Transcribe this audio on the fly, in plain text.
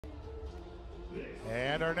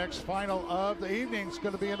And our next final of the evening is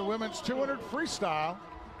going to be in the women's 200 freestyle.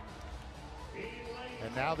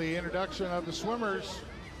 And now the introduction of the swimmers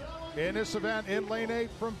in this event in lane 8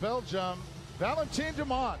 from Belgium, Valentine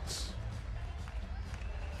Dumont.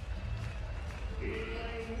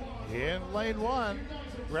 In lane 1,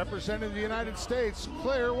 representing the United States,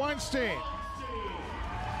 Claire Weinstein.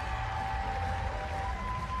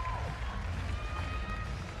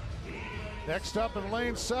 Next up in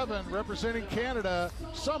lane 7, representing Canada,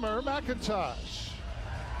 Summer McIntosh.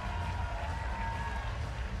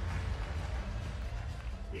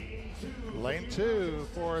 Lane 2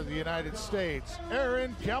 for the United States,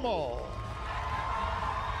 Erin Gemmel.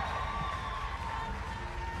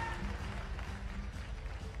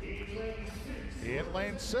 In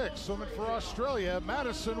lane 6, swimming for Australia,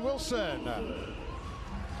 Madison Wilson.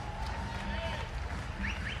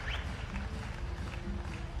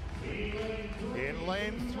 In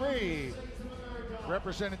lane 3,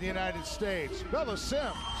 representing the United States, Bella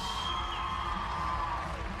Sims.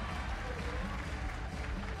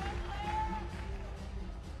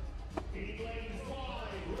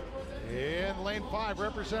 In lane 5,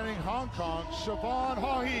 representing Hong Kong, Siobhan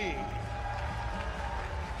Haughey.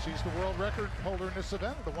 She's the world record holder in this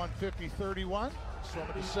event, the 150.31, swum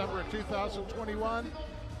in December of 2021.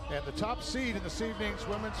 And the top seed in this evening's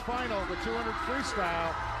women's final, the 200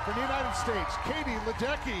 freestyle, from the United States, Katie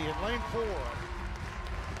Ledecky in lane 4.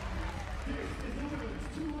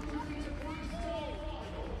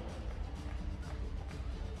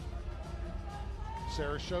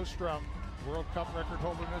 Sarah Sjostrom, World Cup record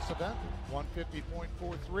holder in this event,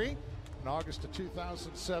 150.43 in August of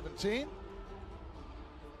 2017. And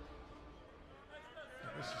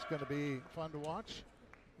this is going to be fun to watch.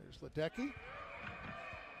 There's Ledecky.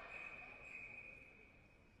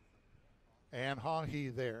 And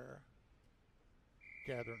Haughey there,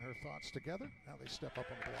 gathering her thoughts together. Now they step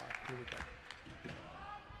up on the block. Here we go.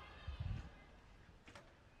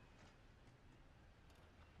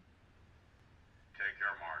 Take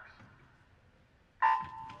your marks.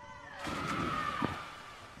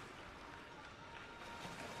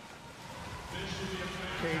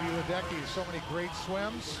 Katie Ledecky, so many great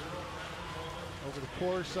swims over the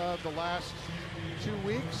course of the last 2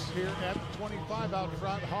 weeks here at the 25 out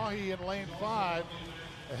front. Haughey in lane 5,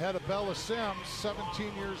 ahead of Bella Sims,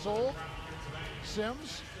 17 years old.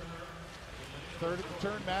 Sims, third at the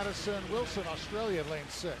turn, Madison Wilson, Australia, lane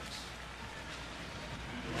 6.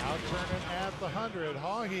 Now turning at the 100,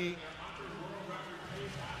 Haughey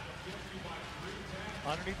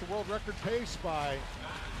underneath the world record pace by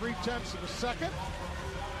 0.3 of a second.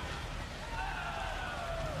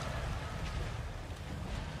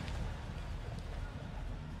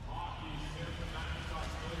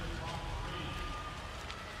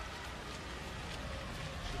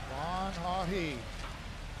 Siobhan Haughey.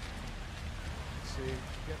 Let's see,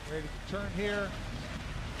 getting ready to turn here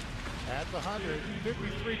at the 100.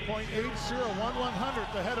 53.80,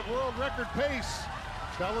 1/100th ahead of world record pace.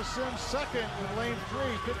 Bella Sims second in lane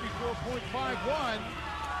 3, 54.51.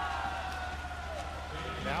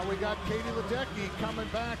 Now we got Katie Ledecky coming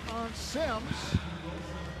back on Sims.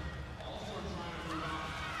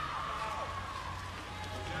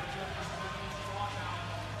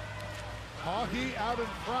 Haughey out in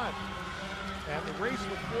front. And the race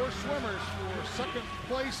with 4 swimmers for second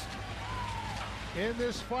place in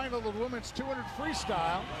this final of the women's 200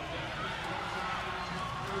 freestyle.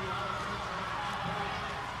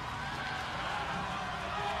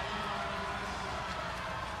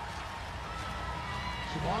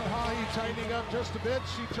 Siobhan Haughey tightening up just a bit.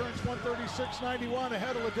 She turns 136.91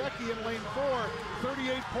 ahead of Ledecky in lane 4.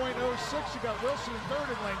 38.06. You got Wilson in third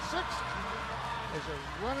in lane 6. As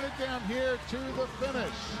they're running it down here to the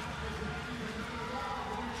finish.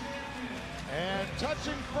 And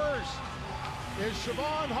touching first is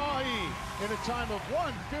Siobhan Haughey in a time of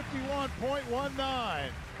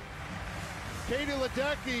 1:51.19. Katie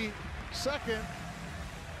Ledecky second,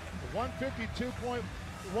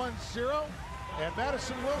 1:52.10. And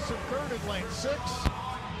Madison Wilson third in lane 6.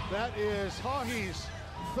 That is Haughey's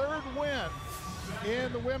third win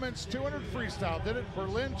in the women's 200 freestyle. Did it in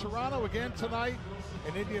Berlin, Toronto, again tonight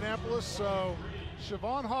in Indianapolis. So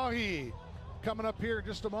Siobhan Haughey coming up here in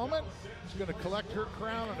just a moment. She's going to collect her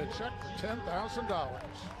crown and a check for $10,000.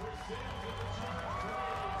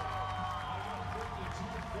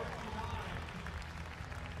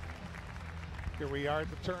 Here we are at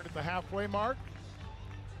the turn at the halfway mark.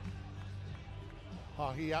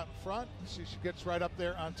 Haughey out in front. See, she gets right up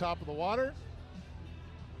there on top of the water.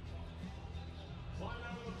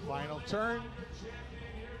 Final turn.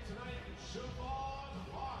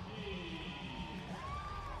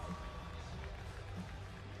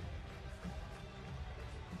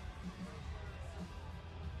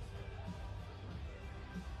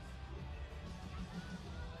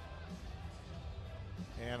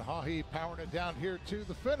 And Haughey powering it down here to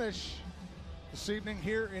the finish this evening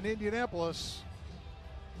here in Indianapolis.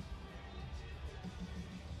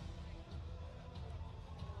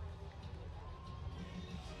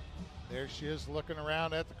 There she is looking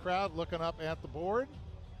around at the crowd, looking up at the board.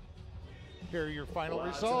 Here are your final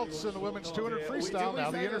results in the women's 200 freestyle.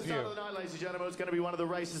 Now the interview. Of the night, ladies and gentlemen, it's going to be one of the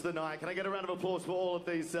races of the night. Can I get a round of applause for all of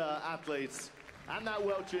these athletes and that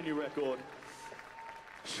World Junior record?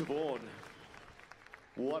 Siobhan,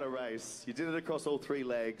 what a race. You did it across all three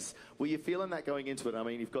legs. Were you feeling that going into it? I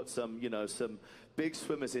mean, you've got some, you know, some big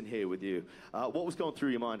swimmers in here with you. What was going through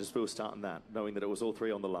your mind as we were starting that, knowing that it was all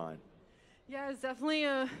three on the line? Yeah, it's definitely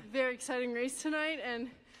a very exciting race tonight, and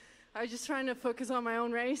I was just trying to focus on my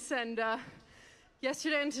own race. And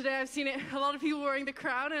yesterday and today I've seen a lot of people wearing the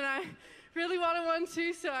crown, and I really wanted one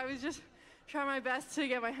too, so I was just trying my best to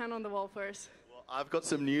get my hand on the wall first. Well, I've got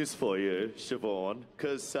some news for you, Siobhan,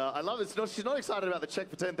 because I love it. She's not excited about the check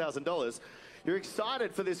for $10,000. You're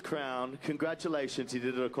excited for this crown. Congratulations, you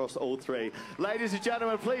did it across all three. Ladies and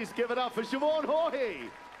gentlemen, please give it up for Siobhan Haughey.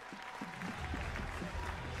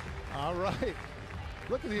 All right.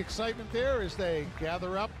 Look at the excitement there as they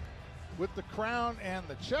gather up with the crown and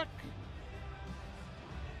the check.